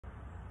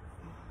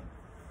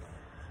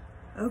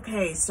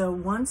Okay, so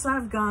once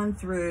I've gone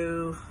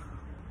through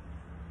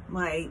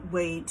my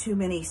way too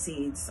many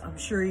seeds, I'm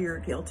sure you're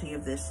guilty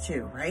of this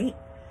too, right?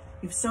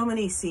 You have so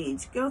many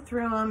seeds. Go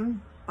through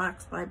them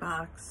box by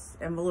box,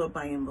 envelope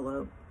by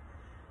envelope.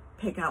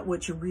 Pick out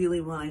what you really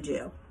want to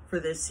do for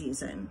this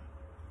season.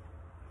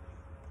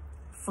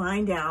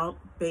 Find out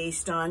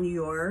based on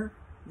your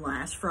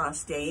last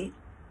frost date.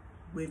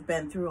 We've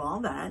been through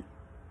all that.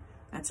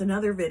 That's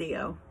another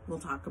video. We'll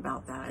talk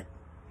about that.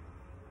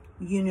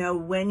 You know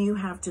when you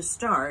have to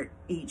start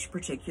each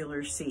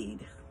particular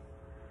seed.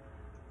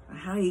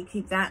 How do you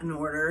keep that in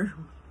order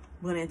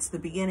when it's the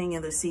beginning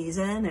of the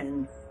season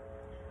and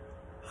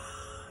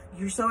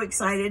you're so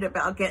excited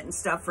about getting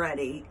stuff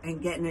ready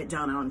and getting it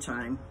done on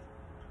time?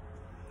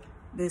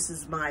 This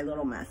is my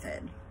little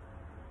method.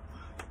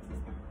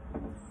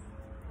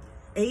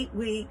 8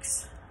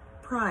 weeks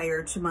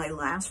prior to my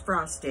last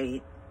frost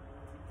date,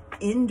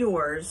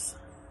 indoors,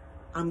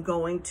 I'm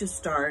going to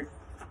start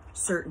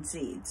certain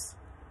seeds.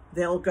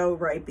 They'll go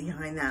right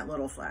behind that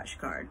little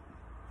flashcard.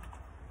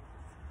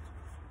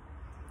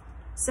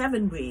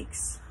 7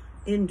 weeks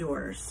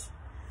indoors.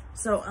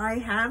 So I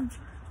have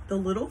the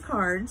little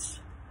cards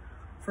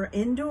for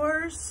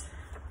indoors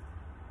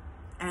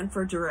and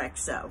for direct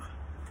sow.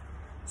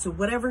 So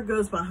whatever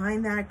goes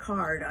behind that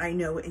card, I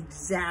know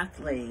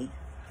exactly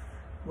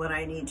what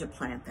I need to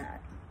plant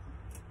that.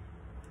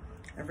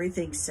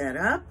 Everything's set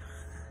up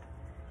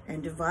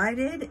and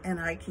divided, and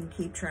I can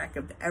keep track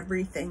of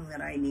everything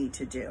that I need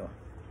to do.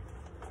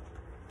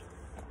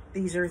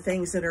 These are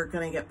things that are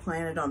going to get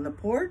planted on the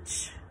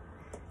porch,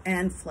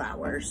 and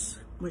flowers,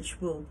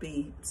 which will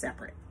be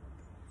separate.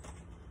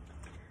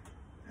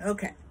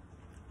 Okay.